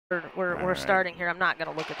we're starting here. I'm not going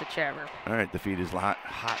to look at the chat room. All right, the feed is hot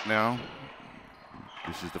now.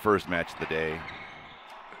 This is the first match of the day.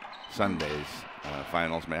 Sunday's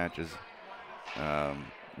finals matches.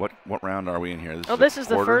 What round are we in here? This is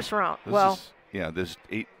the first round. There's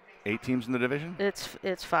eight teams in the division.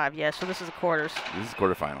 It's 5. Yeah. So this is the quarters. This is the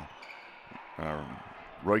quarterfinal.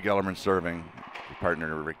 Roy Gelerman serving,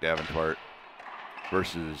 partner Rick Davenport,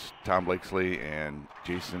 versus Tom Blakeslee and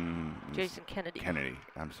Jason Kennedy.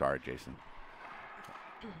 I'm sorry, Jason.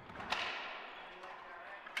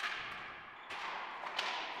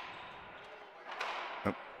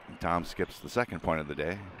 Oh, Tom skips the second point of the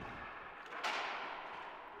day.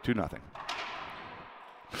 2-0.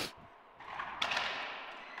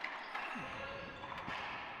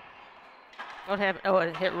 What happened? Oh,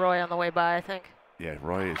 it hit Roy on the way by, I think. Yeah,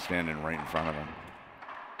 Roy is standing right in front of him.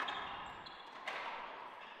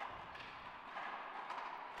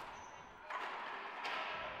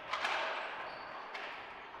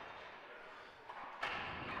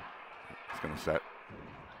 He's going to set.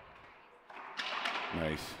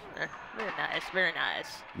 Nice. Very nice, very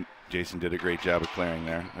nice. Jason did a great job of clearing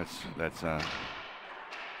there. That's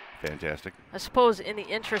fantastic. I suppose in the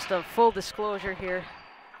interest of full disclosure here,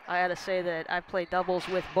 I had to say that I played doubles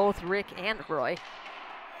with both Rick and Roy.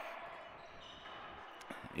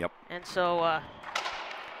 Yep. And so,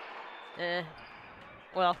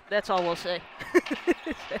 well, that's all we'll say.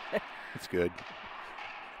 It's good.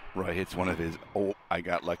 Roy hits one of his I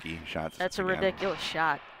got lucky shots. That's a ridiculous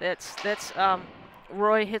shot.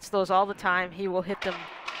 Roy hits those all the time. He will hit them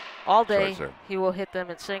all day. He will hit them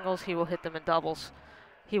in singles. He will hit them in doubles.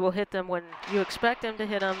 He will hit them when you expect him to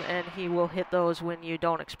hit them, and he will hit those when you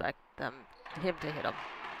don't expect him to hit them.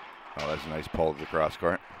 Oh, that's a nice pull to the cross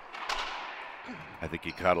court. I think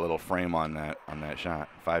he caught a little frame on that shot.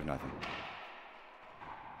 5-0.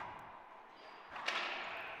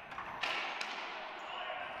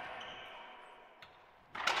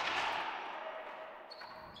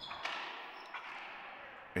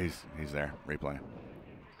 He's there, replaying.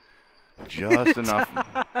 Just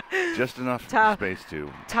enough space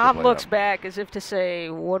to. Tom looks back as if to say,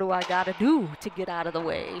 "What do I got to do to get out of the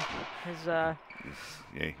way?"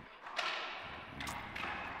 Yay.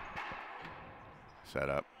 Set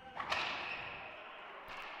up.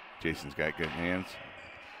 Jason's got good hands.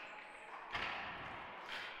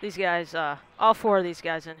 These guys, all 4 of these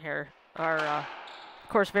guys in here are, of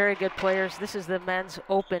course, very good players. This is the men's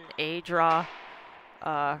open A draw.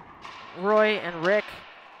 Roy and Rick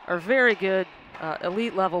are very good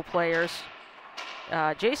elite level players.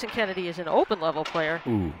 Jason Kennedy is an open level player.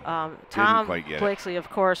 Tom Blakeslee, of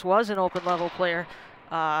course, was an open level player.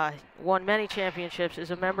 Won many championships, is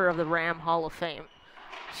a member of the Ram Hall of Fame.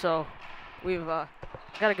 So we've got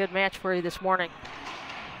a good match for you this morning.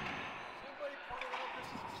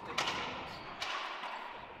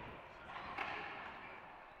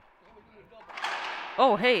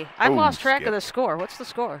 Oh, hey, I've lost track of the score. What's the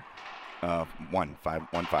score?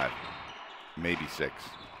 1-5, maybe 6.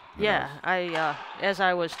 Who yeah, knows? as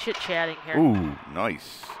I was chit-chatting here. Ooh,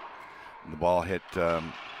 nice. The ball hit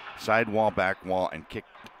side wall, back wall, and kicked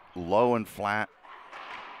low and flat,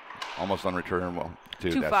 almost unreturnable.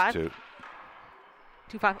 2-5. That's 2.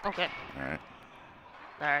 2-5. Okay. All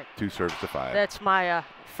right. 2 serves to 5. That's my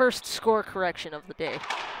first score correction of the day.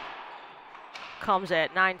 Comes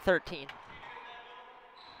at 9:13.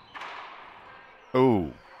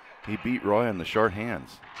 Oh, he beat Roy on the short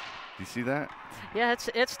hands. Do you see that? Yeah,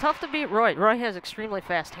 it's tough to beat Roy. Roy has extremely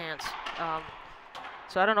fast hands.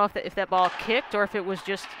 So I don't know if that ball kicked or if it was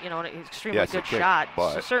just, an extremely good shot.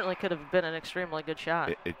 So certainly could have been an extremely good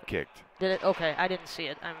shot. It kicked. Did it? Okay, I didn't see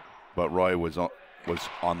it. But Roy was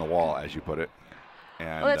on the wall, as you put it.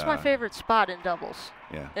 And that's my favorite spot in doubles.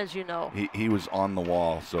 Yeah. As you know. He was on the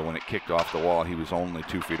wall, so when it kicked off the wall, he was only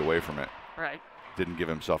 2 feet away from it. Right. Didn't give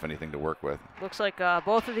himself anything to work with. Looks like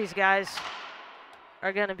both of these guys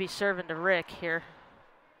are going to be serving to Rick here.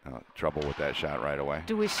 Trouble with that shot right away.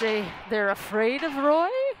 Do we say they're afraid of Roy?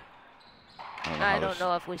 I don't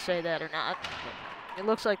know if we say that or not. It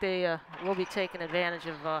looks like they will be taking advantage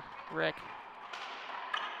of Rick.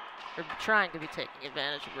 Or trying to be taking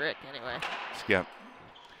advantage of Rick, anyway. Skip.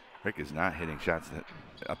 Rick is not hitting shots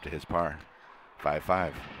up to his par.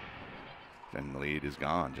 5-5. Then the lead is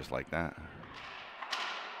gone, just like that.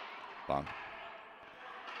 Long.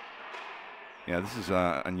 Yeah, this is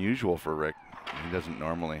unusual for Rick. He doesn't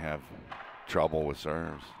normally have trouble with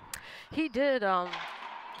serves. He did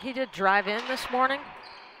drive in this morning.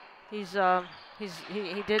 He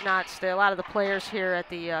did not stay. A lot of the players here at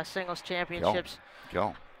the singles championships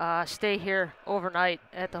stay here overnight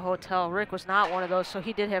at the hotel. Rick was not one of those, so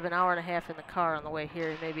he did have an hour and a half in the car on the way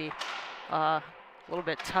here. Maybe a little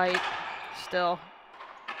bit tight still.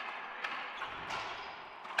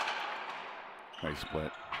 Nice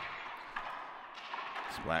split.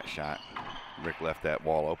 Splat shot. Rick left that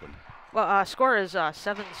wall open. Well, score is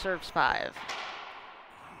 7 serves 5.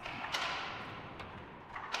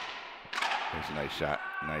 There's a nice shot.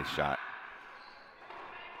 Nice shot.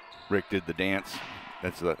 Rick did the dance.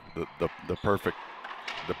 That's the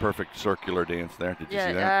perfect circular dance there. Did you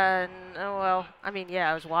see that? No, well, I mean,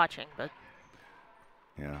 yeah, I was watching, but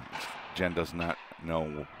yeah, Jen does not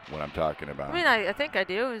know what I'm talking about. I mean, I think I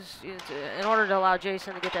do. Is in order to allow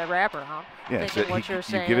Jason to get that wraparound. Yeah, so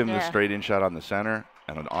you give him the straight in shot on the center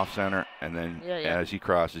and an off center, and then as he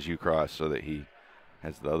crosses, you cross so that he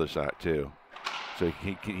has the other side too. So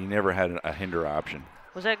he never had a hinder option.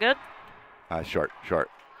 Was that good? Short.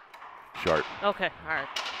 Okay, all right.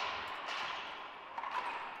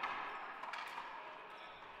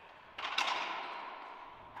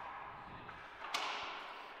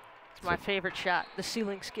 It's my favorite shot, the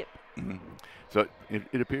ceiling skip. Mm-hmm. So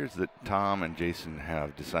it appears that Tom and Jason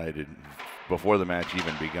have decided before the match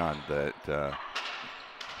even begun that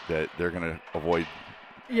that they're going to avoid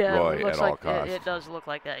Roy at all costs. It does look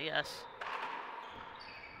like that, yes.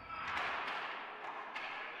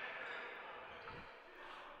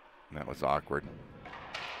 That was awkward.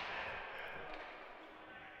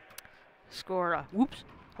 Score, whoops,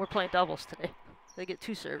 we're playing doubles today. They get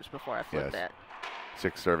 2 serves before I flip that.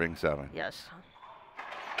 6 serving 7. Yes.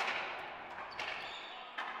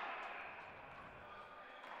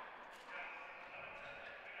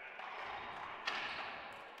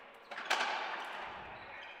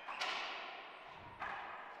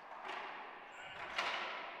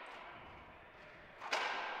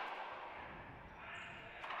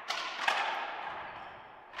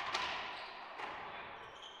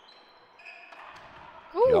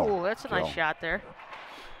 Ooh, that's a nice shot there.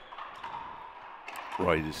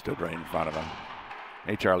 Roy just stood right in front of him.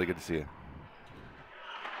 Hey, Charlie, good to see you.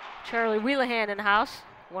 Charlie Wheelahan in the house,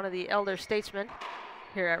 one of the elder statesmen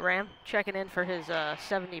here at RAM, checking in for his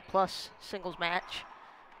 70-plus singles match.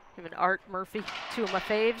 Him and Art Murphy, 2 of my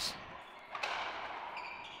faves.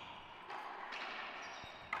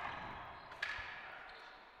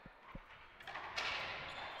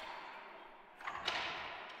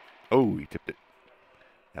 Oh, he tipped it.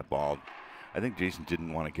 That ball. I think Jason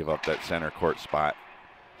didn't want to give up that center court spot.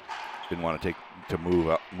 Didn't want to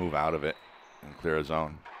move out of it and clear a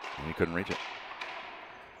zone, and he couldn't reach it.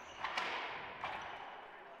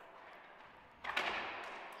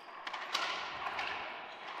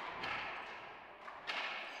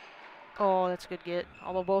 Oh, that's a good get.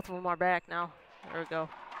 Although both of them are back now. There we go.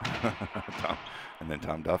 And then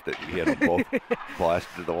Tom duffed it. He had them both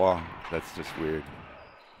blasted to the wall. That's just weird.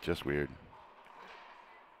 Just weird.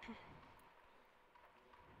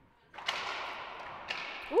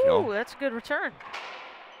 Ooh, that's a good return.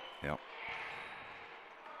 Yep.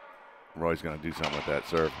 Roy's going to do something with that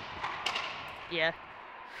serve. Yeah.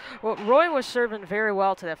 Well, Roy was serving very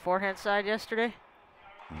well to that forehand side yesterday.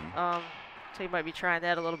 Mm-hmm. So he might be trying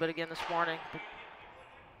that a little bit again this morning. But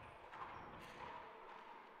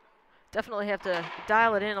definitely have to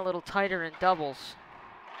dial it in a little tighter in doubles.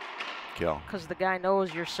 Kill. Because the guy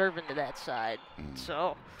knows you're serving to that side. Mm.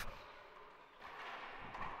 So.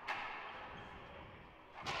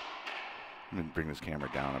 Let me bring this camera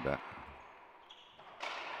down a bit.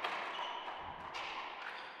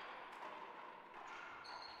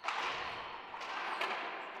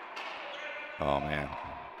 Oh, man.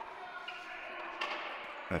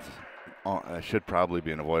 That should probably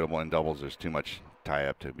be an avoidable in doubles. There's too much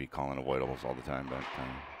tie-up to be calling avoidables all the time. But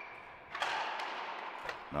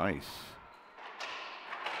nice.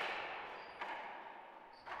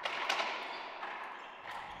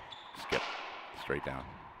 Skip. Straight down.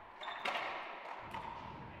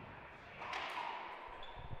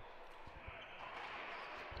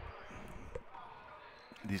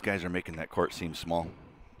 These guys are making that court seem small.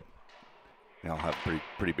 They'll have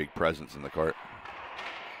pretty big presence in the court.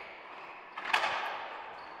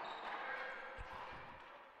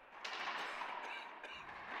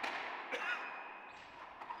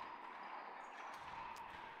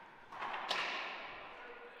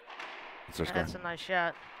 That's a nice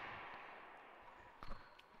shot.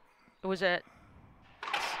 Was it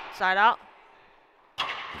side out?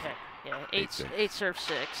 Okay, yeah, 8 serve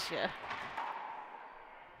 6, yeah.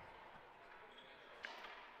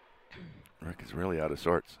 Rick is really out of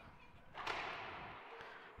sorts.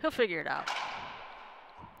 He'll figure it out.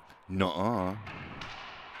 Nuh-uh.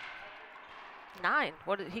 9.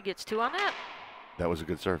 What did he gets 2 on that? That was a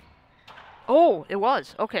good serve. Oh, it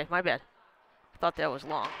was. Okay, my bad. Thought that was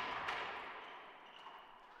long.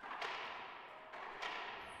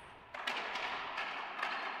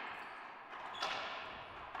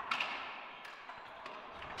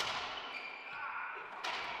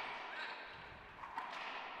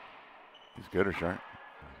 He's good or short?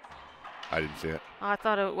 I didn't see it. I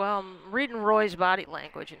thought it. Well, I'm reading Roy's body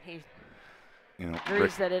language, and he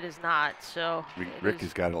agrees that it is not. So Rick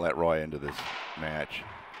has got to let Roy into this match.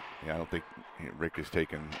 Yeah, I don't think Rick has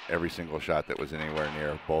taken every single shot that was anywhere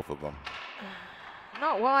near both of them.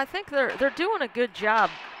 No, well, I think they're doing a good job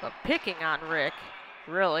of picking on Rick,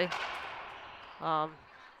 really.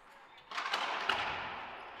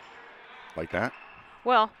 Like that?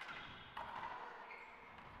 Well.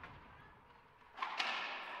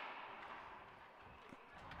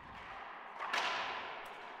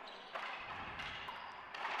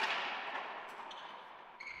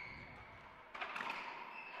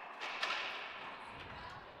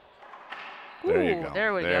 There you go.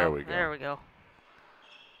 There we go. There we go.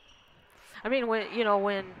 I mean, when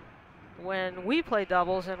we play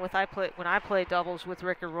doubles and when I play doubles with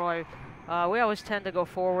Rick and Roy, we always tend to go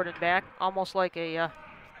forward and back, almost like a.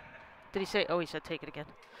 Did he say? Oh, he said take it again.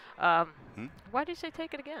 Why did he say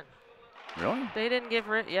take it again? Really? They didn't give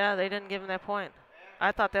Rick. Yeah, they didn't give him that point.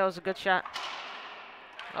 I thought that was a good shot.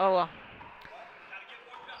 Oh well.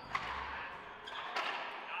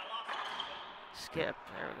 Skip.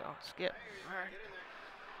 There we go. Skip.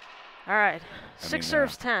 All right. Six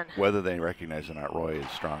serves 10. Whether they recognize or not, Roy is a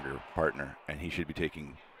stronger partner, and he should be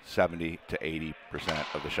taking 70 to 80%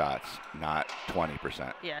 of the shots, not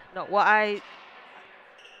 20%. Yeah. No. Well,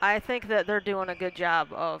 I think that they're doing a good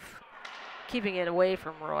job of keeping it away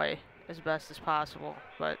from Roy as best as possible,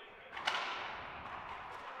 but.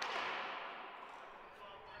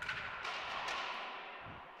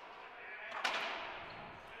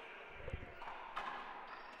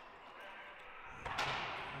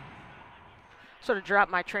 Sort of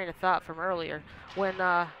dropped my train of thought from earlier. When,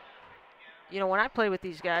 when I play with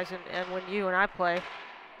these guys and when you and I play,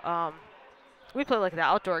 we play like the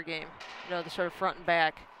outdoor game, the sort of front and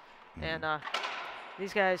back. And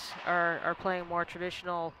these guys are playing more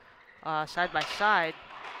traditional side by side.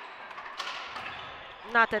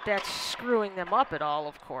 Not that that's screwing them up at all,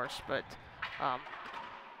 of course, but.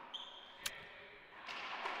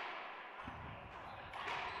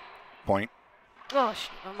 Point. Oh,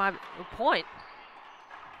 my point.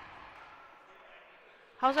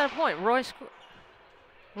 How's that a point?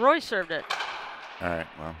 Roy served it. All right.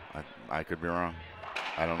 Well, I could be wrong.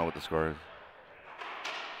 I don't know what the score is.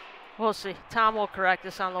 We'll see. Tom will correct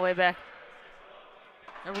us on the way back.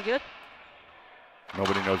 Are we good?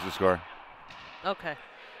 Nobody knows the score. Okay.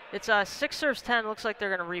 It's 6 serves 10. Looks like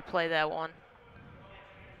they're going to replay that one.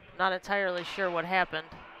 Not entirely sure what happened.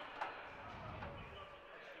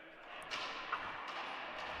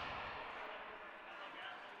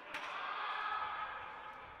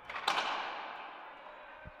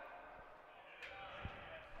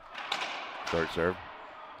 Short serve.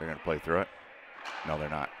 They're going to play through it. No, they're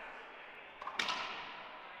not.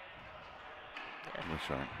 Yeah. We're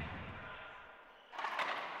short.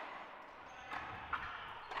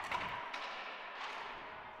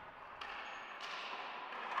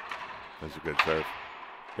 That's a good serve.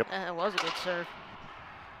 Yep. It was a good serve.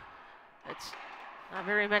 It's not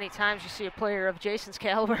very many times you see a player of Jason's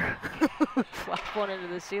caliber flop one into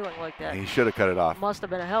the ceiling like that. He should have cut it off. Must have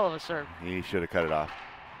been a hell of a serve. He should have cut it off.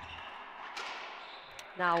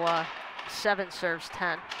 Now 7 serves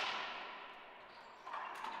 10.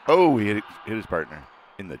 Oh, he hit his partner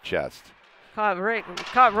in the chest. Caught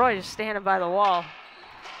Roy just standing by the wall.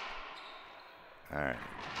 All right.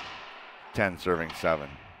 10 serving 7.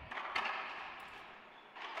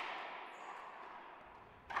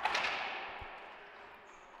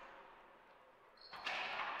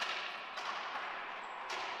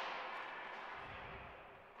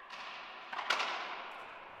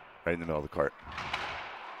 Right in the middle of the court.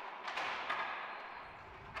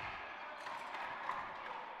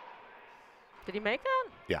 Did he make that?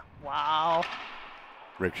 Yeah. Wow.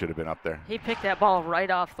 Rick should have been up there. He picked that ball right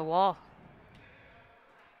off the wall.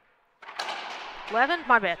 11?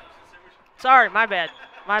 My bad. Sorry, my bad.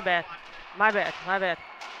 My bad. My bad. My bad.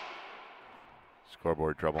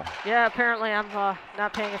 Scoreboard trouble. Yeah, apparently I'm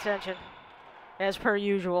not paying attention, as per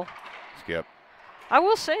usual. Skip. I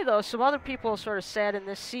will say, though, some other people sort of sat in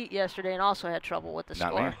this seat yesterday and also had trouble with the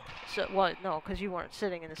Not score. me. So, well, no, because you weren't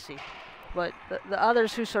sitting in the seat. But the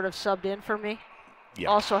others who sort of subbed in for me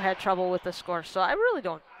also had trouble with the score. So I really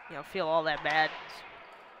don't, feel all that bad.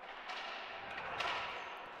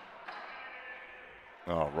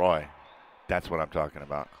 Oh, Roy. That's what I'm talking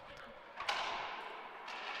about.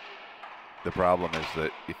 The problem is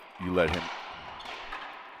that if you let him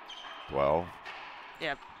 12.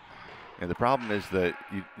 Yep. And the problem is that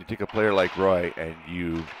you take a player like Roy and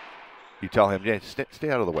you tell him, yeah, stay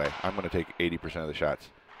out of the way. I'm going to take 80% of the shots.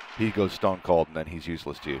 He goes stone cold, and then he's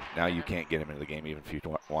useless to you. Now you can't get him into the game even if you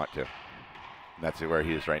want to. And that's where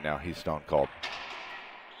he is right now. He's stone cold.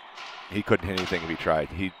 He couldn't hit anything if he tried.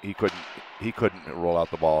 He couldn't roll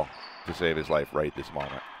out the ball to save his life right this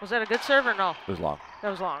moment. Was that a good serve or no? It was long. That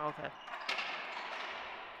was long, okay.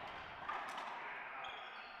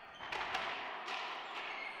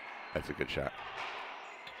 That's a good shot.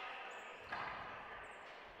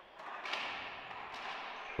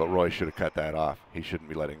 But Roy should have cut that off. He shouldn't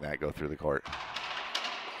be letting that go through the court.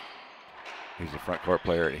 He's a front court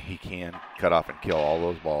player, and he can cut off and kill all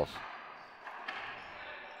those balls.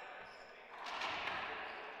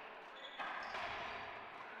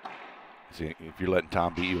 See, if you're letting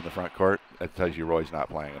Tom beat you in the front court, that tells you Roy's not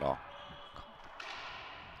playing at all.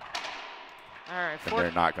 All right. And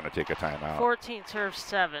they're not going to take a timeout. 14 serves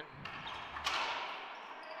 7.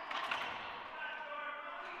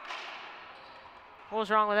 What was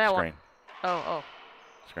wrong with that Screen. one? Oh.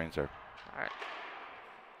 Screen serve. All right.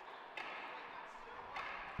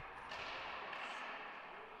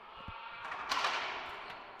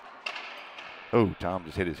 Oh, Tom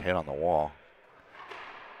just hit his head on the wall,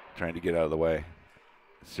 trying to get out of the way.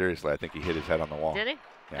 Seriously, I think he hit his head on the wall. Did he?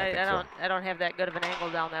 Yeah, I don't have that good of an angle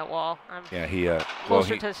down that wall. I'm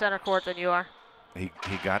closer to the center court than you are. He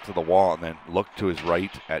got to the wall and then looked to his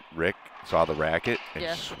right at Rick, saw the racket,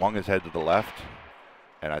 and swung his head to the left.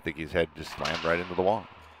 And I think his head just slammed right into the wall.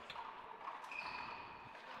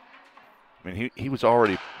 I mean, he was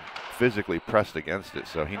already physically pressed against it,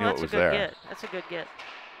 so he knew it was there. That's a good get.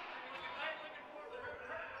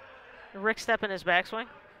 Rick step in his backswing?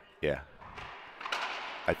 Yeah.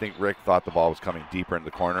 I think Rick thought the ball was coming deeper in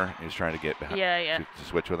the corner. He was trying to get behind, to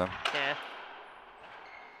switch with him. Yeah.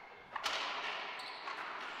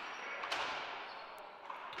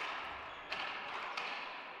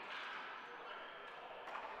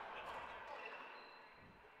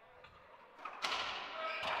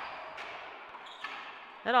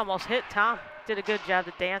 That almost hit Tom. Did a good job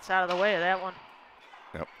to dance out of the way of that one.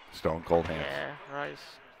 Yep, stone cold hands. Yeah, right.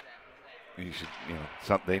 You should,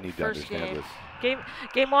 they need to understand this.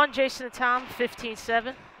 Game 1, Jason and Tom,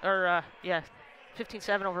 15-7,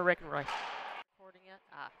 15-7 over Rick and Roy. Recording yet?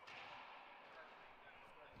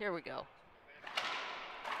 Here we go.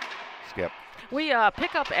 Skip. We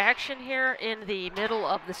pick up action here in the middle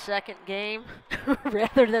of the second game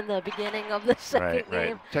rather than the beginning of the second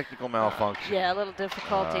game. Right. Technical malfunction. Yeah, a little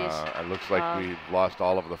difficulties. It looks like we lost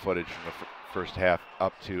all of the footage from the first half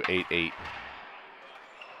up to 8-8.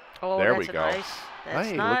 Oh, there we go.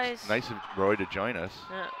 That's nice. Looks nice of Roy to join us.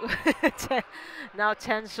 Now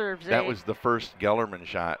 10 serves. That was the first Gelerman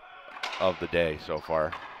shot of the day so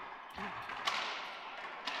far.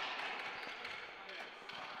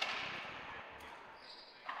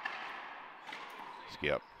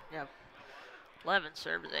 Skip. Yep. 11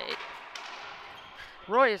 serves 8.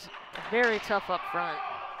 Roy is very tough up front.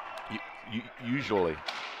 Usually,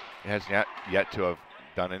 he has yet to have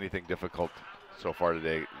done anything difficult so far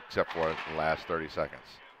today, except for the last 30 seconds.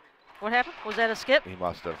 What happened? Was that a skip? He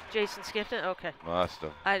must have. Jason skipped it? Okay. Must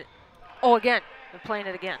have. Again. They're playing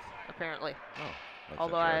it again, apparently. Oh,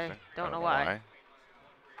 although I don't know why.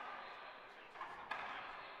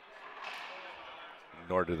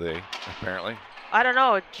 Nor do they, apparently. I don't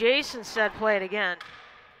know. Jason said play it again.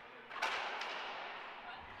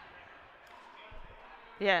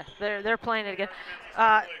 Yeah, they're playing it again.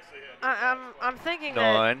 I'm thinking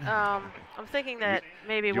that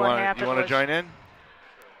maybe what happened. You want to join in?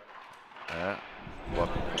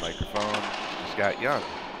 Welcome to the microphone, Scott Young.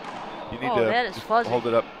 You need to that is fuzzy. Hold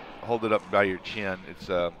it up by your chin. It's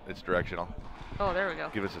directional. Oh, there we go.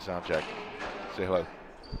 Give us a sound check. Say hello.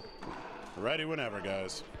 Ready whenever,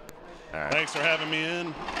 guys. All right. Thanks for having me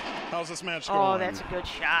in. How's this match going? Oh, that's a good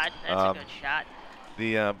shot. That's a good shot.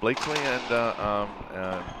 The Blakeslee and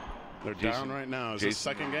they're down right now. Is this the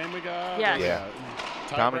second game we got? Yes. Yeah.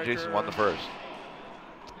 Tom and Jason won the first.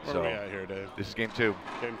 Where are we at here, Dave? This is game 2.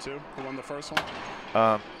 Game 2? Who won the first one?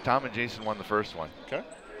 Tom and Jason won the first one. Okay.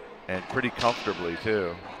 And pretty comfortably,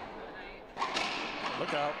 too.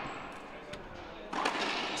 Look out.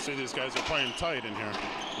 See, these guys are playing tight in here.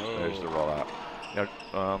 Oh. There's the rollout.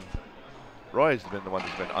 Roy's been the one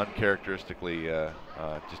that's been uncharacteristically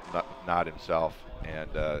just not himself. And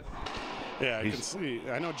yeah, I can see.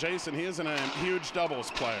 I know Jason, he isn't a huge doubles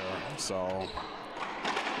player, so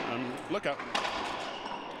look out.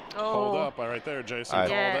 hold up right there, Jason.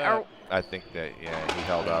 Called that. I think that, he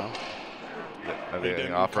held up. He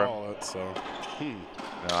didn't call it, so.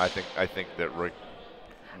 No, I think that Rick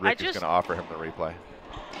is going to offer him the replay.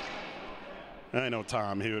 I know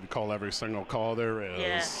Tom. He would call every single call there is.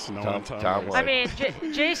 Yeah. Tom I mean,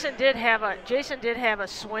 Jason did have a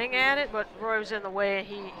swing at it, but Roy was in the way.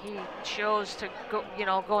 He chose to go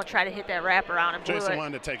and try to hit that wraparound and blew Jason it.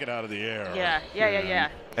 wanted to take it out of the air. Yeah.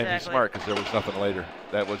 Exactly. And he's smart because there was nothing later.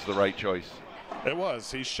 That was the right choice. It was.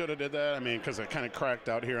 He should have did that. I mean, because it kind of cracked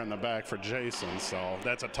out here in the back for Jason. So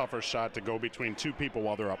that's a tougher shot to go between two people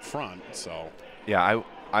while they're up front. So. Yeah,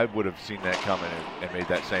 I would have seen that coming and made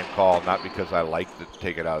that same call, not because I like to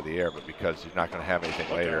take it out of the air, but because he's not going to have anything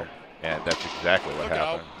later. And that's exactly what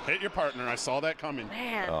happened. Hit your partner. I saw that coming.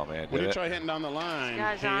 Man. Oh, man. When you try hitting down the line,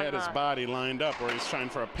 he had his body lined up where he's trying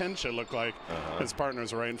for a pinch, it looked like. His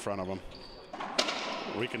partner's right in front of him.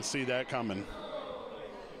 We can see that coming.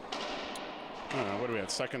 What do we have?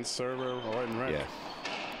 Second server, Roy and Rick? Yes.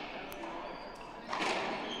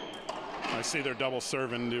 I see they're double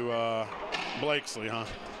serving to Blakeslee, huh?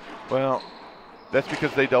 Well, that's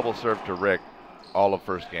because they double served to Rick all of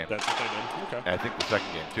first game. That's what they did. Okay. And I think the second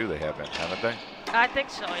game, too, they have been, haven't they? I think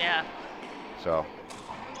so, yeah. So,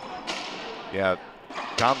 yeah,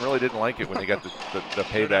 Tom really didn't like it when they got the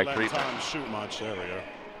payback treatment. Tom shoot much. There we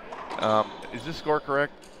go. Is this score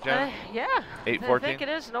correct, Jen? Yeah. 8-14? I think it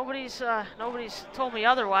is. Nobody's told me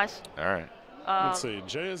otherwise. All right. Let's see.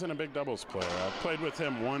 Jay isn't a big doubles player. I played with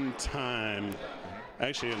him one time,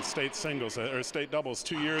 actually in state singles or state doubles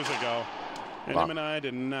 2 years ago, and him and I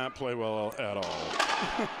did not play well at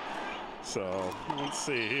all. So let's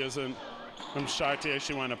see. He isn't. I'm shocked he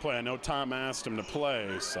actually wanted to play. I know Tom asked him to play,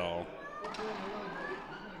 so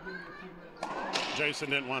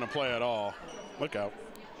Jason didn't want to play at all. Look out.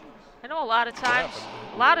 I know a lot of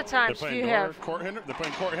times you have court hinder. They're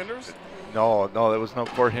playing court hinders. No, there was no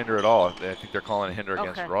court hinder at all. I think they're calling a hinder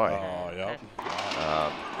against Roy. Oh, yeah.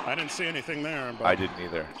 I didn't see anything there. But I didn't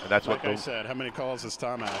either. And that's like I said, how many calls is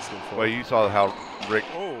Tom asking for? Well, you saw how Rick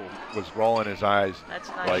was rolling his eyes. That's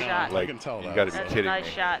a nice shot. I can tell that. You got to be kidding me. That's a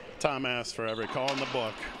nice shot. Tom asked for every call in the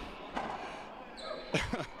book.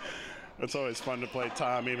 It's always fun to play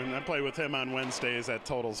Tom. Even I play with him on Wednesdays at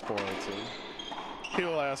Total Sports. He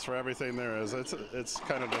will ask for everything there is. It's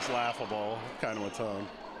kind of just laughable, kind of with Tom.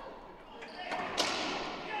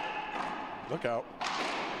 Look out.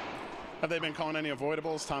 Have they been calling any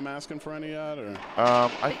avoidables? Tom asking for any yet? Or?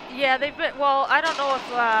 Yeah, they've been. Well, I don't know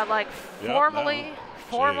if like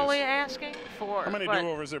formally asking for. How many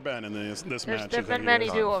do-overs there been in this match? There have been many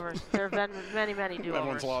do-overs. There have been many do-overs.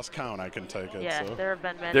 Everyone's lost count, I can take it. Yeah, so. there have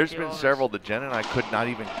been many There's do-overs. been several that Jen and I could not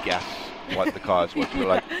even guess what the cause was. We're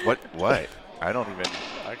like, what? I don't even.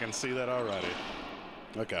 I can see that already.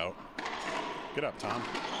 Look out. Get up, Tom.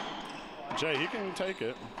 Jay, he can take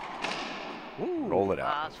it. Ooh. Roll it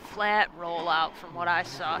out. It's flat roll out from what I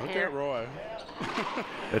saw Look here. at Roy.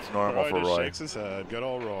 It's normal for Roy. Shakes his head. Good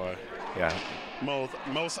old Roy. Yeah.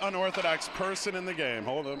 Most unorthodox person in the game.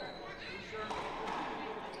 Hold him.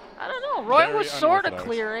 I don't know. Roy was sort of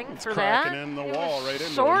clearing for that. Cracking in the wall right into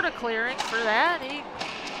sort of clearing for that.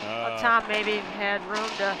 Tom maybe had room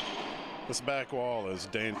to. This back wall is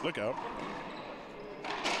dangerous. Look out.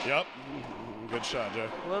 Yep. Good shot, Jay.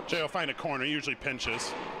 Whoops. Jay will find a corner. He usually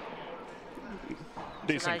pinches.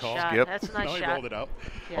 Decent nice call. Shot. Skip. That's a nice no, shot. He rolled it up.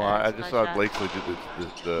 Yeah, well, I just saw Blakeslee did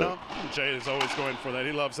the No, Jay is always going for that.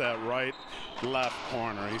 He loves that right, left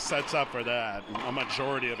corner. He sets up for that a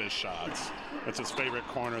majority of his shots. It's his favorite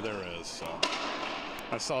corner there is. So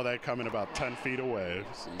I saw that coming about 10 feet away.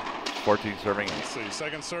 So. 14 serving. Let's see.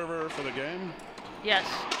 Second server for the game. Yes.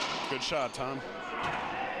 Good shot, Tom.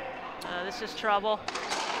 This is trouble.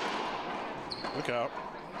 Look out.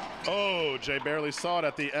 Oh, Jay barely saw it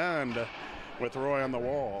at the end with Roy on the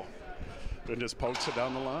wall. Then just pokes it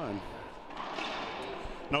down the line.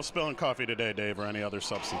 No spilling coffee today, Dave, or any other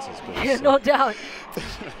substances, please. Yeah, no doubt.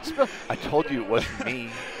 I told you it wasn't me.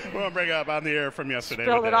 We'll bring it up on the air from yesterday.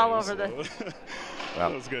 Spilled it all over the.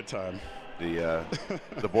 That was a good time.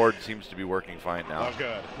 The board seems to be working fine now. Oh,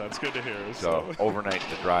 good. That's good to hear. So overnight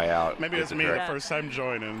to dry out. Maybe it's me the first time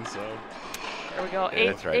joining. So there we go.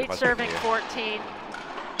 Yeah, eight serving, 14.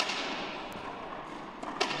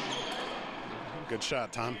 Good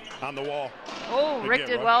shot, Tom. On the wall. Oh, Rick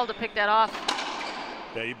did well to pick that off.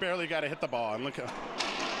 Yeah, you barely got to hit the ball. And look at.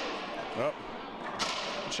 Oh,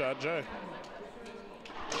 good shot, Jay.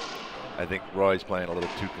 I think Roy's playing a little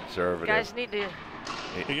too conservative. Guys need to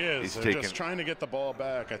He is. They're just trying to get the ball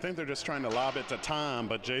back. I think they're just trying to lob it to Tom,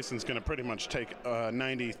 but Jason's going to pretty much take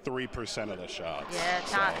 93% of the shots.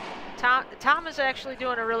 Yeah, Tom is actually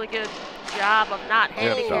doing a really good job of not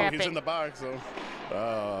handicapping. He's in the box, though.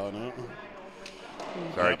 Oh, no.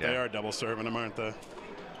 Sorry, they are double serving him, aren't they?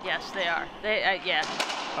 Yes, they are. Yeah.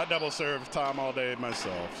 I double serve Tom all day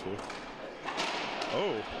myself. So.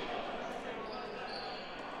 Oh.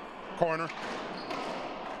 Corner.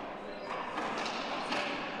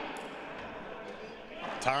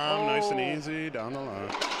 Tom, nice and easy down the line.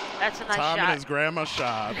 That's a nice Tom shot. and his grandma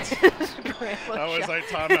shots. I always like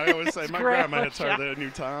Tom. I always say my grandma hits harder than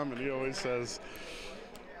you, Tom, and he always says.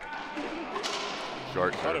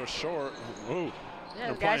 Short. I thought it was short. Ooh.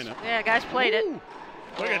 Yeah, guys played it.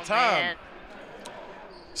 Look at Tom. Man.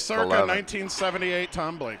 Circa 1978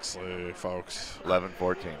 Tom Blakeslee, folks.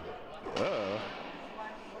 11-14.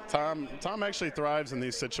 Tom actually thrives in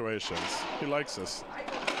these situations. He likes this.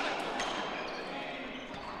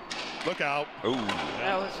 Look out. Ooh.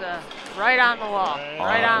 That was right on the wall.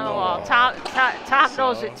 Right on the wall. Tom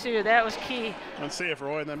knows it, too. That was key. Let's see if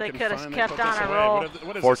Roy and them they can finally kept on a roll.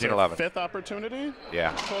 What is 14-11. Fifth opportunity?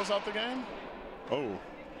 Yeah. To close out the game? Oh.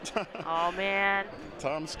 Oh, man.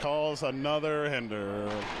 Tom's calls another hinder.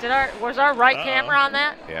 Was our right camera on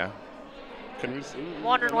that? Yeah. Can we see?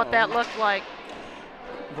 Wondering what that looked like.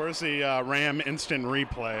 Where's the RAM instant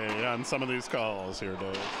replay on some of these calls here,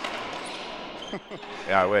 Dave?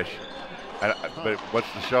 Yeah, I wish. But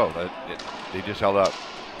what's the show? They just held up.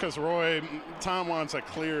 Because Tom wants a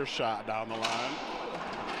clear shot down the line.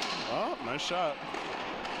 Oh, nice shot.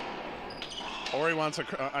 Or he wants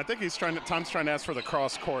I think Tom's trying to ask for the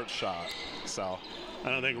cross-court shot. So I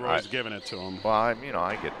don't think Roy's giving it to him. Well, I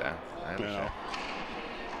get that. I understand.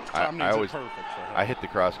 Tom needs it perfect for him. I hit the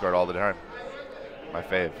cross-court all the time. My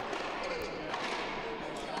fave.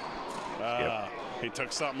 He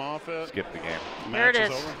took something off it. Skip the game. There it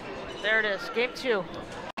is. There it is. Game 2. All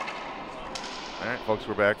right, folks,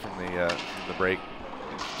 we're back from the break.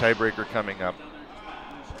 Tiebreaker coming up.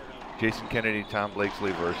 Jason Kennedy, Tom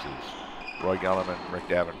Blakeslee versus Roy Gelerman, Rick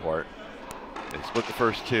Davenport. They split the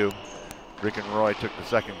first 2. Rick and Roy took the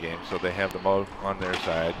second game, so they have the mo on their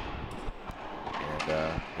side.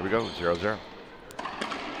 And here we go, 0-0.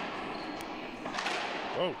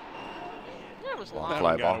 Whoa. That was long.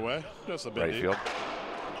 Fly ball. Away. Just a bit right field.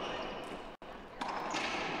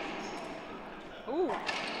 Ooh.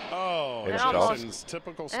 Oh, Jason's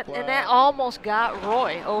typical splat. And that almost got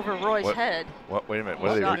Roy over Roy's head. What? Wait a minute.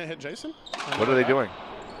 What are they hit Jason? What are they doing?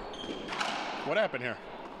 What happened here?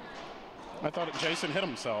 I thought Jason hit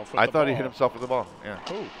himself. I thought he hit himself with the ball. Yeah.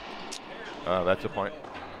 Ooh. That's a point.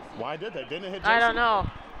 Why did they? Didn't it hit Jason? I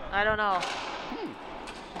don't know.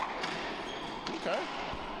 Okay.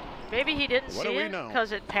 Maybe he didn't see it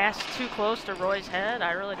because it passed too close to Roy's head.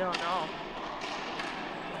 I really don't know.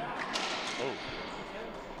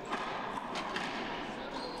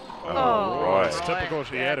 Oh, Roy. It's typical.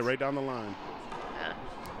 He had it right down the line. Yeah.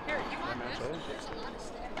 Here, you want this?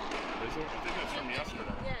 I think it's from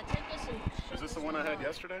yesterday. Yeah, take this and... Is this the one I had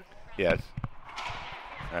yesterday? Yes.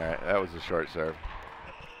 All right, that was a short serve.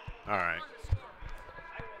 All right.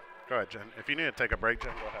 Go ahead, Jen. If you need to take a break,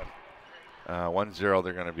 Jen, go ahead. 1-0,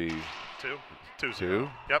 they're going to be 2-0.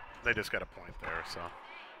 Yep, they just got a point there. So,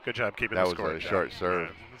 good job keeping the score. That was a short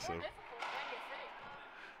serve.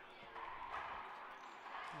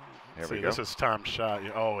 Here we go. This is Tom's shot.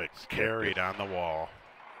 Oh, it's carried on the wall.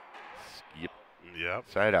 Yep.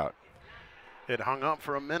 Side out. It hung up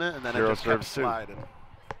for a minute and then it just kept sliding.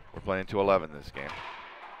 We're playing to 11 this game.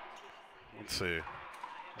 Let's see.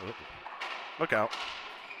 Look out.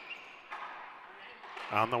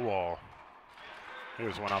 On the wall.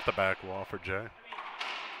 Here's one off the back wall for Jay.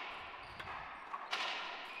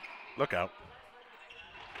 Look out.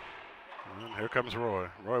 And here comes Roy.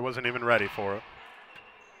 Roy wasn't even ready for it.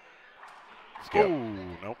 Skip. Ooh,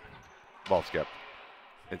 nope. Ball skip.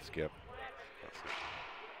 It's skip.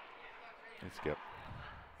 It's skip.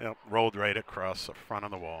 Yep, rolled right across the front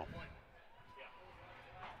of the wall.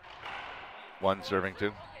 1 serving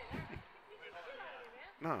 2.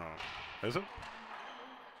 No. Is it?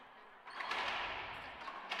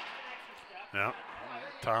 Yeah.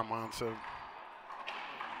 Tom wants it.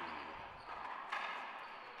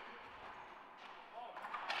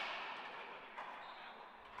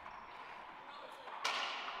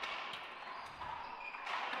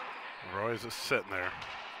 Roy's just sitting there.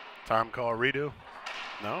 Tom call redo?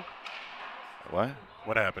 No? What?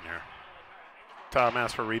 What happened here? Tom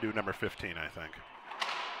asked for redo number 15, I think.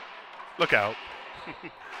 Look out.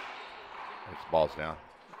 It's balls down.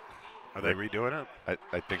 Are they redoing it?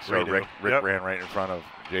 I think so. Redo. Rick ran right in front of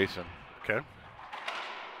Jason. Okay.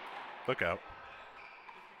 Look out.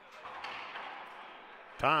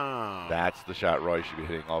 Tom. That's the shot Roy should be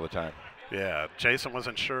hitting all the time. Yeah, Jason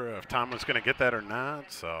wasn't sure if Tom was going to get that or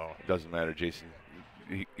not, so. It doesn't matter, Jason.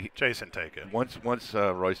 Jason, take it. Once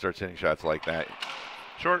Roy starts hitting shots like that,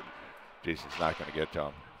 short. Jason's not going to get to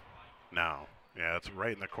him. No. Yeah, it's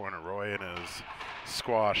right in the corner. Roy and his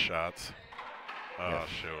squash shots. Oh, yes.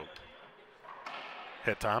 Shoot.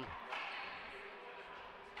 Hit Tom.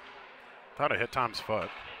 Thought I hit Tom's foot.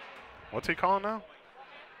 What's he calling now?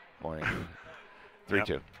 Point. 3-2.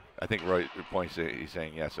 Yep. I think Roy points. He's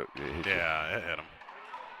saying yes. It hit yeah, it hit him.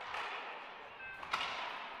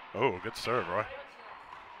 Oh, good serve, Roy.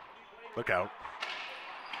 Look out.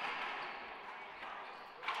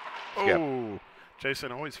 Skip. Oh,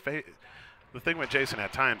 Jason always fades. The thing with Jason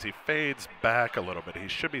at times, he fades back a little bit. He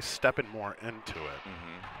should be stepping more into it.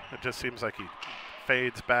 Mm-hmm. It just seems like he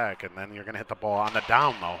fades back, and then you're going to hit the ball on the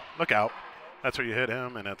down low. Look out. That's where you hit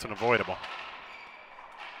him, and it's an avoidable.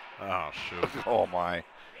 Oh, shoot. Oh, my.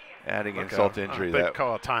 Adding insult to injury. That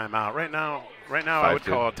call a timeout. Right now I would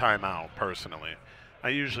call a timeout, personally. I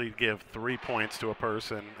usually give 3 points to a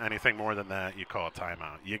person. Anything more than that, you call a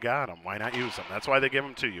timeout. You got him. Why not use them? That's why they give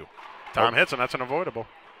them to you. Tom hits him. That's an avoidable.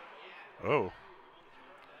 Oh.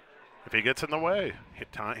 If he gets in the way,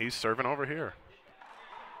 he's serving over here.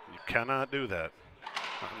 You cannot do that.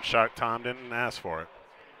 I'm shocked Tom didn't ask for it.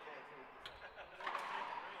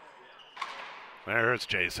 There's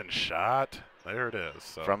Jason's shot. There it is.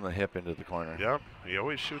 So. From the hip into the corner. Yep. He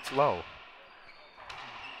always shoots low.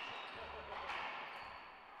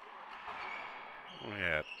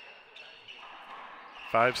 Yeah.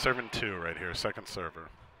 5-7-2 right here, second server.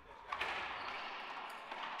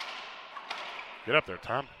 Get up there,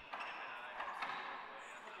 Tom.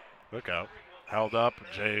 Look out. Held up.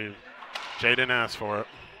 Jay didn't ask for it.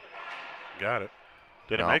 Got it.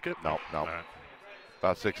 Did it make it? No. Right.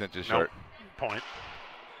 About 6 inches short. Point.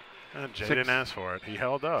 And Jay didn't ask for it. He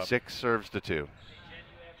held up. 6 serves to 2.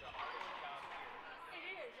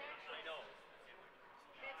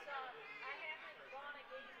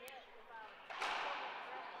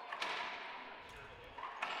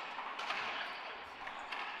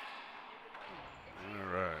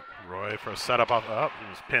 All right. Roy for a setup up. He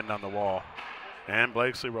was pinned on the wall. And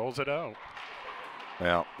Blakeslee rolls it out.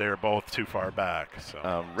 Well, they're both too far back.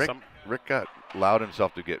 So Rick allowed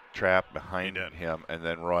himself to get trapped behind him, and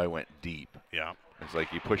then Roy went deep. Yeah. It's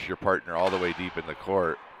like you push your partner all the way deep in the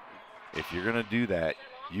court. If you're going to do that,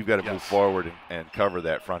 you've got to move forward and cover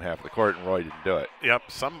that front half of the court, and Roy didn't do it. Yep,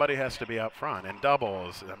 somebody has to be up front. And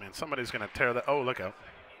doubles, I mean, somebody's going to tear the – oh, look out.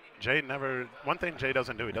 Jay never – one thing Jay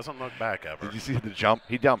doesn't do, he doesn't look back ever. Did you see the jump?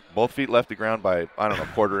 He jumped. Both feet left the ground by, I don't know, a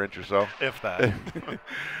quarter inch or so. If that.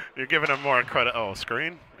 You're giving him more credit. Oh,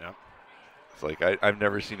 screen? Yep. It's like I've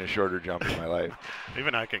never seen a shorter jump in my life.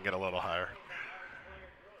 Even I can get a little higher.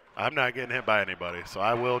 I'm not getting hit by anybody, so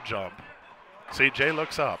I will jump. See, Jay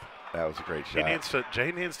looks up. That was a great shot.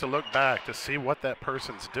 Jay needs to look back to see what that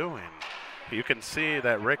person's doing. You can see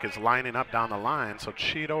that Rick is lining up down the line, so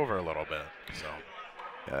cheat over a little bit. So.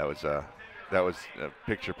 Yeah, that was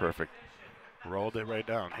picture perfect. Rolled it right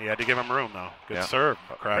down. He had to give him room, though. Good serve.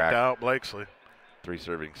 Cracked out Blakeslee. 3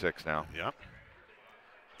 serving 6 now. Yep.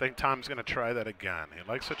 I think Tom's going to try that again. He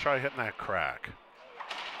likes to try hitting that crack.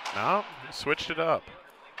 No, he switched it up.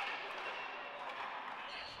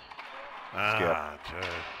 Skip.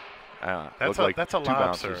 That's a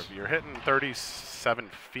lob serve. You're hitting 37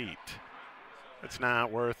 feet. It's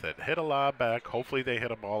not worth it. Hit a lob back. Hopefully they hit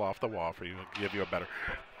a ball off the wall for you and give you a better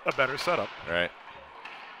setup. All right.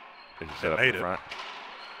 Did you set up in front?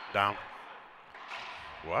 Down.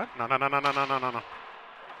 What? No. Nope.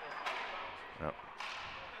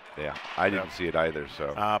 Yeah, I didn't see it either.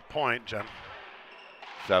 So. Point, Jen.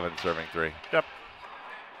 7 serving 3. Yep.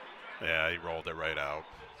 Yeah, he rolled it right out.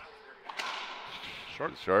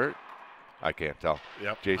 Short? I can't tell.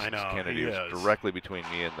 Yep. Jason Kennedy was directly between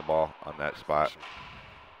me and the ball on that spot.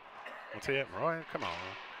 What's he at, Roy? Come on.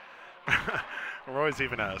 Roy's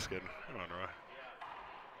even asking. Come on, Roy.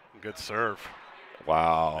 Good serve.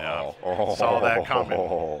 Wow. Yeah. Saw that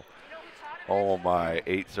coming. Oh, my.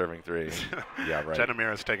 8 serving 3. Yeah, right.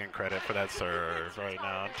 Jenamir is taking credit for that serve right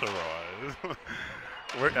now to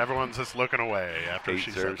Roy. Everyone's just looking away after she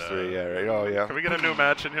said that. 3, yeah, right. Oh, yeah. Can we get a new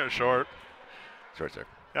match in here? Short serve.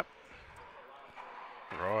 Yep.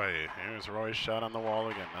 Roy. Here's Roy's shot on the wall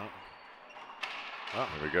again. No. Oh,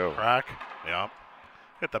 here we go. Crack. Yep.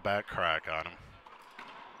 Hit the back crack on him.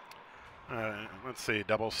 Let's see.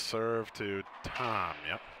 Double serve to Tom.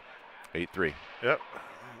 Yep. 8-3. Yep.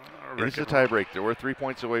 It is a tiebreak. We're 3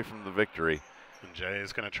 points away from the victory. And Jay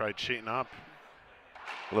is going to try cheating up.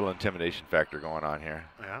 A little intimidation factor going on here.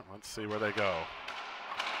 Yeah, let's see where they go.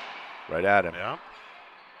 Right at him. Yeah.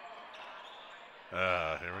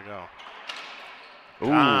 Here we go.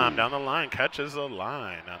 Ooh. Down the line, catches the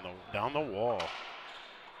line down the wall.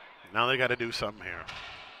 Now they got to do something here.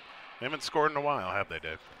 They haven't scored in a while, have they,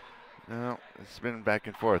 Dave? No, it's been back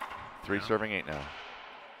and forth. 3 serving 8 now.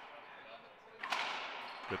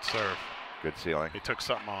 Good serve. Good ceiling. He took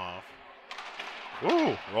something off.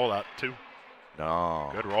 Ooh, rollout 2. No.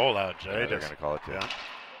 Good rollout, Jay. Yeah, they're going to call it 2. Yeah.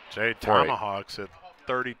 Jay tomahawks at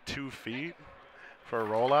 32 feet for a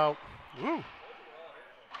rollout. Woo.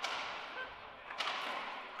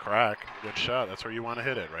 Crack. Good shot. That's where you want to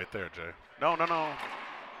hit it, right there, Jay. No.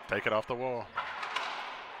 Take it off the wall.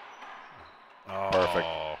 Oh. Perfect.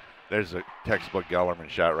 There's a textbook Gelerman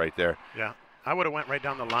shot right there. Yeah. I would have went right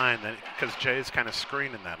down the line then, because Jay's kind of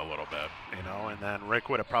screening that a little bit, and then Rick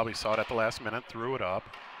would have probably saw it at the last minute, threw it up.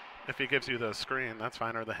 If he gives you the screen, that's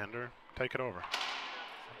fine, or the hinder. Take it over.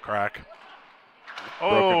 Crack.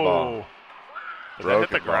 Broken ball. Did that hit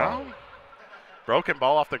the ground? Broken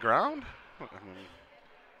ball off the ground?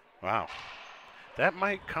 Wow. That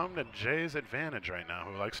might come to Jay's advantage right now,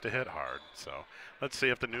 who likes to hit hard. So let's see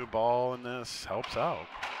if the new ball in this helps out.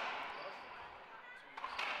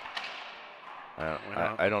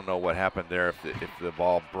 I don't know what happened there, if the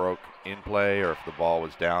ball broke in play or if the ball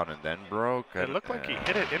was down and then broke. It looked like he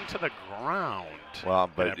hit it into the ground. Well,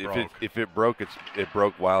 but if it broke, it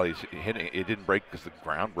broke while he's hitting. It didn't break because the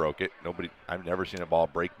ground broke it. I've never seen a ball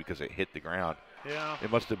break because it hit the ground. Yeah. It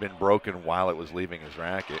must have been broken while it was leaving his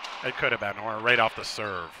racket. It could have been, or right off the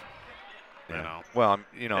serve. Yeah. You know. Well,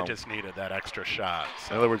 it just needed that extra shot.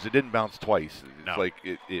 So. In other words, it didn't bounce twice. It's no. like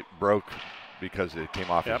it broke because it came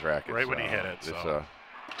off his racket. Right when he hit it. So.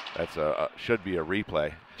 That's should be a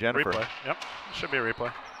replay. Jennifer. Replay. Yep. Should be a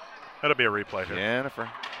replay. It'll be a replay here. Jennifer.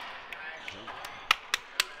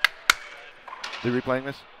 They replaying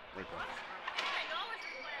this? Replay.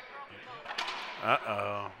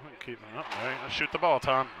 Keep it up. Right. Shoot the ball,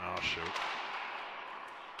 Tom. Oh, shoot.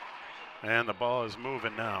 And the ball is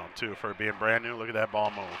moving now, too, for being brand new. Look at that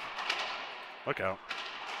ball move. Look out.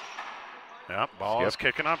 Yep, ball is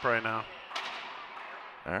kicking up right now.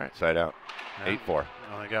 All right, side out. 8-4.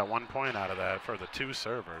 Only got 1 point out of that for the 2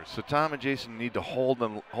 servers. So Tom and Jason need to hold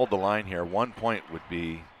the line here. 1 point would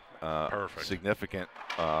be perfect, significant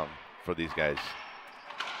for these guys.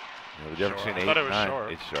 The difference between 8 and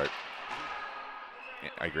 9. It's short. Yeah,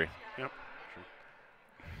 I agree. Yep.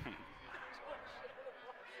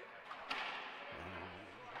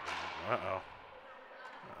 Uh-oh.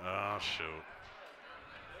 Oh, shoot.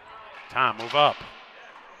 Tom, move up.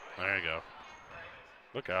 There you go.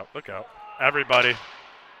 Look out, look out. Everybody.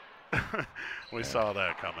 We saw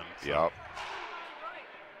that coming. So. Yep.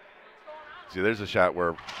 See, there's a shot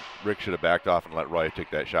where Rick should have backed off and let Roy take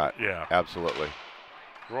that shot. Yeah. Absolutely.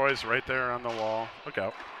 Roy's right there on the wall. Look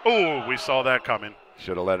out. Oh, we saw that coming.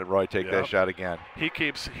 Should have let Roy take that shot again.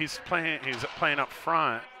 He's playing up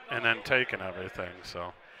front and then taking everything.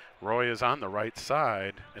 So Roy is on the right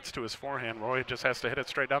side. It's to his forehand. Roy just has to hit it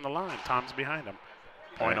straight down the line. Tom's behind him.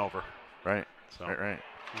 Point over. Right. So right.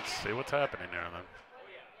 Let's see what's happening there then.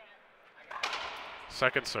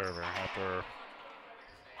 Second server after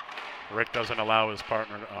Rick doesn't allow his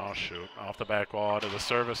partner to, oh shoot, off the back wall to the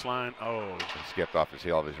service line. Oh. He skipped off his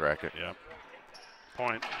heel of his racket. Yep.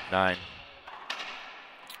 Point. 9.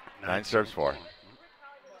 9 serves 4.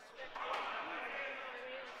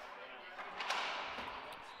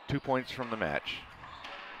 Two points from the match.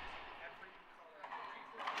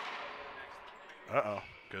 Uh-oh.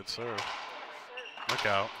 Good serve. Look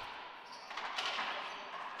out.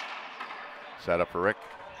 Set up for Rick.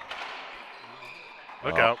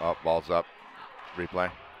 Look out. Oh, ball's up.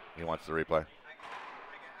 Replay. He wants the replay.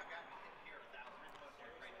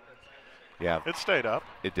 Yeah. It stayed up.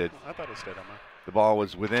 It did. I thought it stayed up. The ball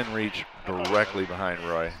was within reach, directly behind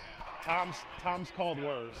Roy. Tom's called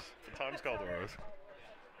worse. Tom's called worse.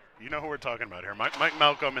 You know who we're talking about here. Mike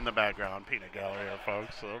Malcolm in the background. Peanut Gallery here,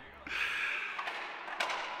 folks. So.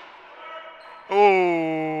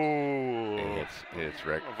 Oh. It's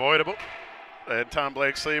Rick. Avoidable. And Tom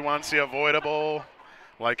Blakeslee wants the avoidable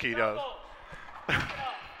like he does.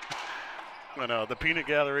 No, the peanut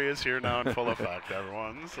gallery is here now in full effect,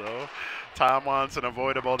 everyone. So Tom wants an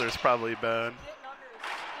avoidable. There's probably been.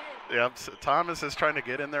 Yep, so Thomas is trying to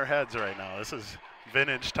get in their heads right now. This is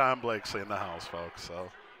vintage Tom Blakeslee in the house, folks.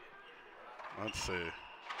 So let's see.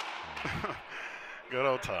 Good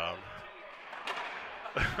old Tom.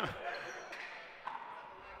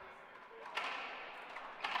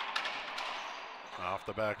 Off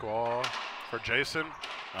the back wall for Jason.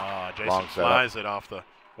 Jason flies it off the.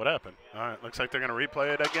 What happened? All right, looks like they're going to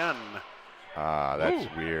replay it again. That's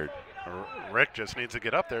weird. Rick just needs to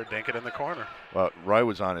get up there, dink it in the corner. Well, Roy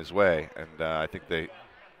was on his way, and I think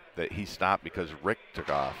that he stopped because Rick took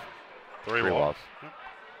off. Three walls. Yep.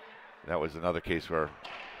 That was another case where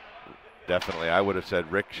definitely I would have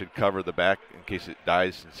said Rick should cover the back in case it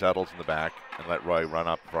dies and settles in the back and let Roy run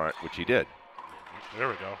up front, which he did. There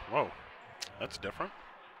we go. Whoa, that's different.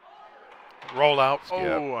 Roll out. Skip.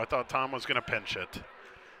 Oh, I thought Tom was going to pinch it.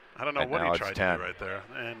 I don't know what he tried to do right there.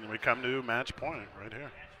 And we come to match point right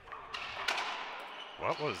here.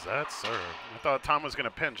 What was that serve? I thought Tom was going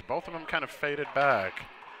to pinch. Both of them kind of faded back.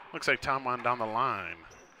 Looks like Tom went down the line.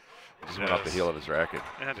 Just went off the heel of his racket.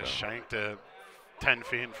 Yeah, just shanked it 10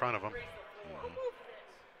 feet in front of him.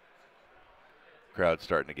 Crowd's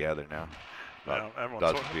starting to gather now. About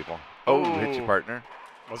dozen people. Oh, hit your partner.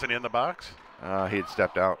 Wasn't he in the box? He had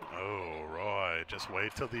stepped out. Oh, Roy, just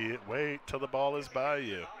wait till the ball is by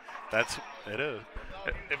you. It is.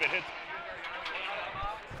 If it hits,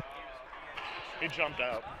 he jumped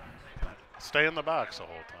out. Stay in the box the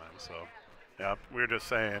whole time. So, yeah, we were just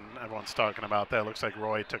saying, everyone's talking about that. Looks like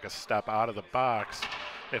Roy took a step out of the box.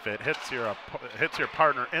 If it hits your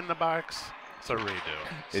partner in the box, it's a redo.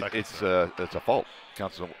 It's a fault.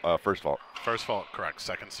 Counts as first fault. First fault, correct.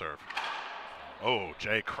 Second serve. Oh,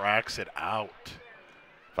 Jay cracks it out.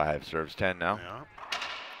 5 serves 10 now. Yeah.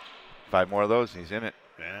 5 more of those, and he's in it.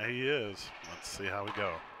 Yeah, he is. Let's see how we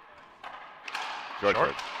go.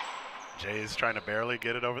 Short. Jay's trying to barely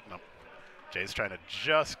get it over. No. Jay's trying to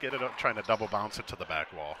just get it up, trying to double bounce it to the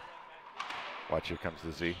back wall. Watch, here comes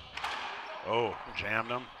the Z. Oh, jammed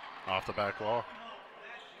him off the back wall.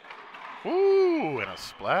 Ooh, and a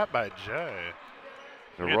splat by Jay.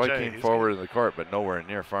 So Roy came forward in the court, but nowhere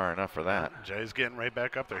near far enough for that. Jay's getting right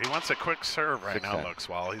back up there. He wants a quick serve right now, looks,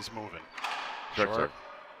 while he's moving. Short serve.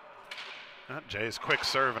 Jay's quick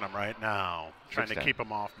serving him right now, trying to keep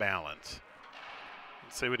him off balance.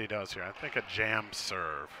 Let's see what he does here. I think a jam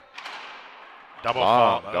serve. Double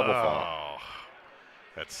fault. Double fault.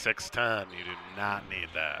 At 6'10", you do not need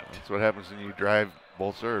that. That's what happens when you drive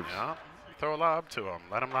both serves. Yeah. Throw a lob to him.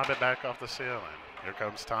 Let him lob it back off the ceiling. Here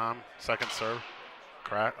comes Tom. Second serve.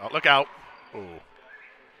 Crack. Oh, look out. Ooh.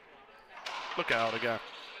 Look out again.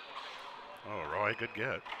 Oh, Roy, good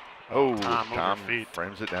get. Oh, Tom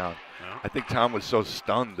frames it down. Yeah. I think Tom was so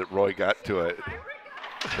stunned that Roy got to it.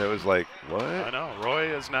 It was like, what? I know.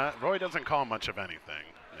 Roy doesn't call much of anything,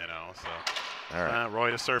 so. All right.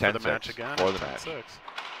 Roy to serve for the match again. For the match. 10-6.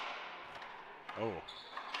 Oh.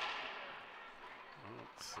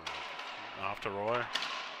 Let's see. Off to Roy.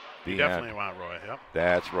 You definitely want Roy, yep.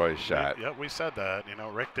 That's Roy's shot. Yep, we said that.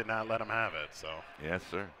 Rick did not let him have it, so. Yes,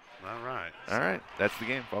 sir. All right. All right. That's the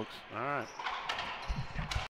game, folks. All right.